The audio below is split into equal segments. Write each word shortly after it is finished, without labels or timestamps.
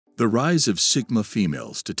The rise of Sigma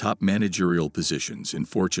females to top managerial positions in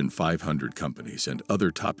Fortune 500 companies and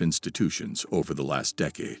other top institutions over the last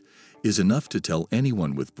decade is enough to tell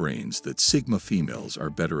anyone with brains that Sigma females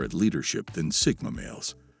are better at leadership than Sigma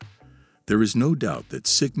males. There is no doubt that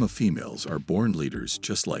Sigma females are born leaders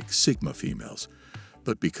just like Sigma females,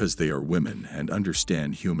 but because they are women and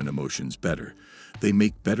understand human emotions better, they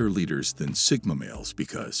make better leaders than Sigma males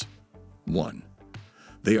because 1.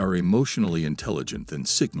 They are emotionally intelligent than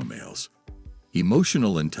Sigma males.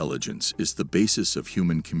 Emotional intelligence is the basis of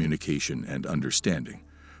human communication and understanding.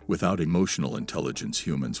 Without emotional intelligence,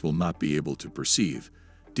 humans will not be able to perceive,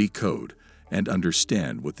 decode, and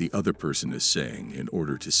understand what the other person is saying in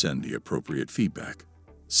order to send the appropriate feedback.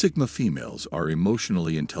 Sigma females are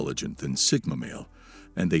emotionally intelligent than Sigma male,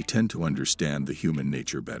 and they tend to understand the human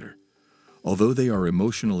nature better. Although they are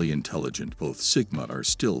emotionally intelligent, both Sigma are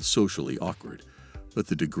still socially awkward, but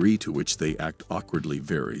the degree to which they act awkwardly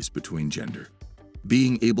varies between gender.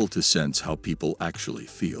 Being able to sense how people actually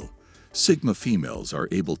feel, Sigma females are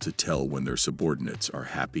able to tell when their subordinates are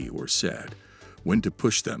happy or sad, when to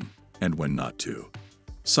push them, and when not to.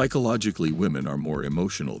 Psychologically, women are more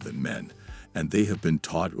emotional than men, and they have been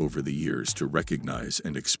taught over the years to recognize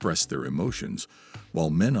and express their emotions, while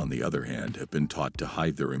men, on the other hand, have been taught to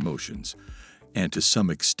hide their emotions, and to some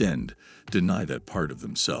extent deny that part of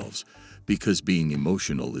themselves, because being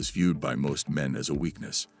emotional is viewed by most men as a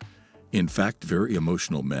weakness. In fact, very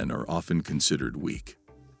emotional men are often considered weak.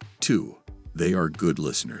 2. They are good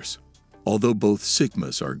listeners. Although both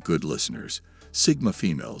Sigmas are good listeners, Sigma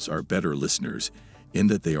females are better listeners in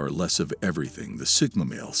that they are less of everything the Sigma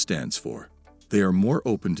male stands for. They are more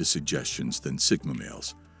open to suggestions than Sigma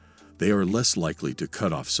males. They are less likely to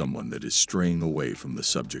cut off someone that is straying away from the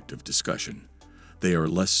subject of discussion. They are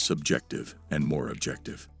less subjective and more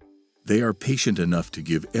objective. They are patient enough to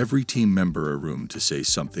give every team member a room to say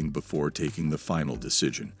something before taking the final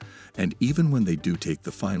decision, and even when they do take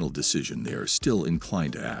the final decision, they are still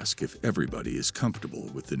inclined to ask if everybody is comfortable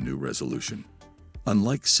with the new resolution.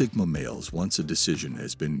 Unlike Sigma males, once a decision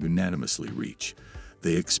has been unanimously reached,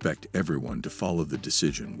 they expect everyone to follow the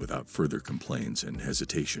decision without further complaints and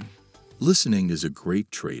hesitation. Listening is a great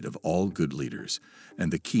trait of all good leaders,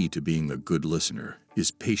 and the key to being a good listener is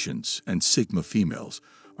patience, and Sigma females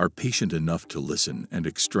are patient enough to listen and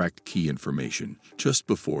extract key information just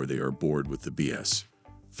before they are bored with the BS.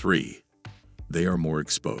 3. They are more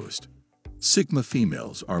exposed. Sigma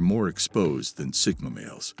females are more exposed than Sigma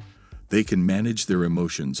males. They can manage their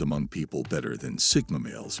emotions among people better than Sigma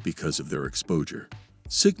males because of their exposure.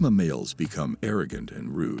 Sigma males become arrogant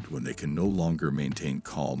and rude when they can no longer maintain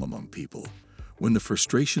calm among people. When the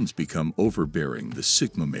frustrations become overbearing, the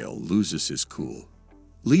Sigma male loses his cool.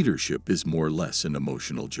 Leadership is more or less an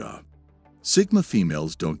emotional job. Sigma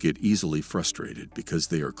females don't get easily frustrated because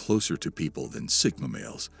they are closer to people than Sigma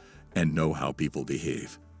males and know how people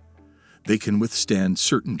behave. They can withstand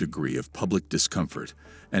certain degree of public discomfort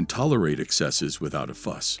and tolerate excesses without a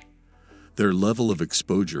fuss. Their level of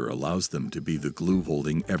exposure allows them to be the glue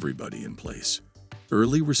holding everybody in place.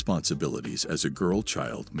 Early responsibilities as a girl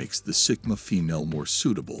child makes the Sigma female more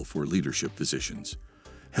suitable for leadership positions.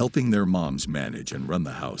 Helping their moms manage and run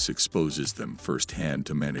the house exposes them firsthand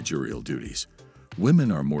to managerial duties. Women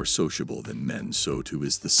are more sociable than men, so too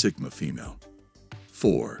is the Sigma female.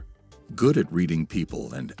 4. Good at reading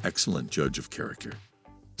people and excellent judge of character.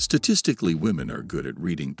 Statistically, women are good at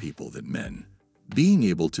reading people than men. Being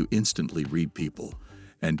able to instantly read people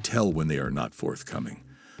and tell when they are not forthcoming,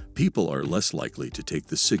 people are less likely to take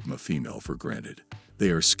the Sigma female for granted. They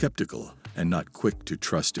are skeptical and not quick to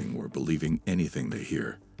trusting or believing anything they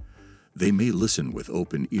hear. They may listen with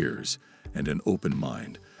open ears and an open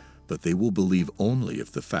mind, but they will believe only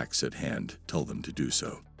if the facts at hand tell them to do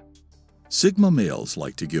so. Sigma males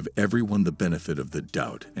like to give everyone the benefit of the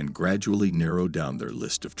doubt and gradually narrow down their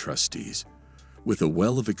list of trustees. With a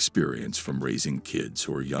well of experience from raising kids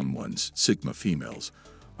or young ones, Sigma females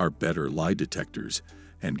are better lie detectors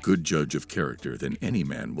and good judge of character than any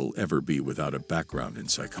man will ever be without a background in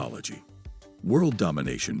psychology. World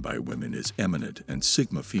domination by women is imminent, and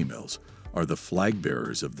Sigma females are the flag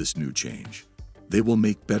bearers of this new change. They will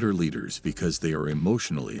make better leaders because they are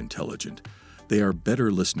emotionally intelligent. They are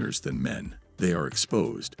better listeners than men. They are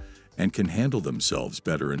exposed and can handle themselves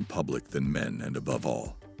better in public than men, and above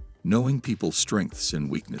all, knowing people's strengths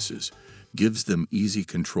and weaknesses gives them easy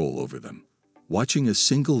control over them. Watching a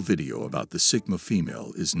single video about the Sigma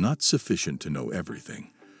female is not sufficient to know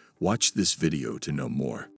everything. Watch this video to know more.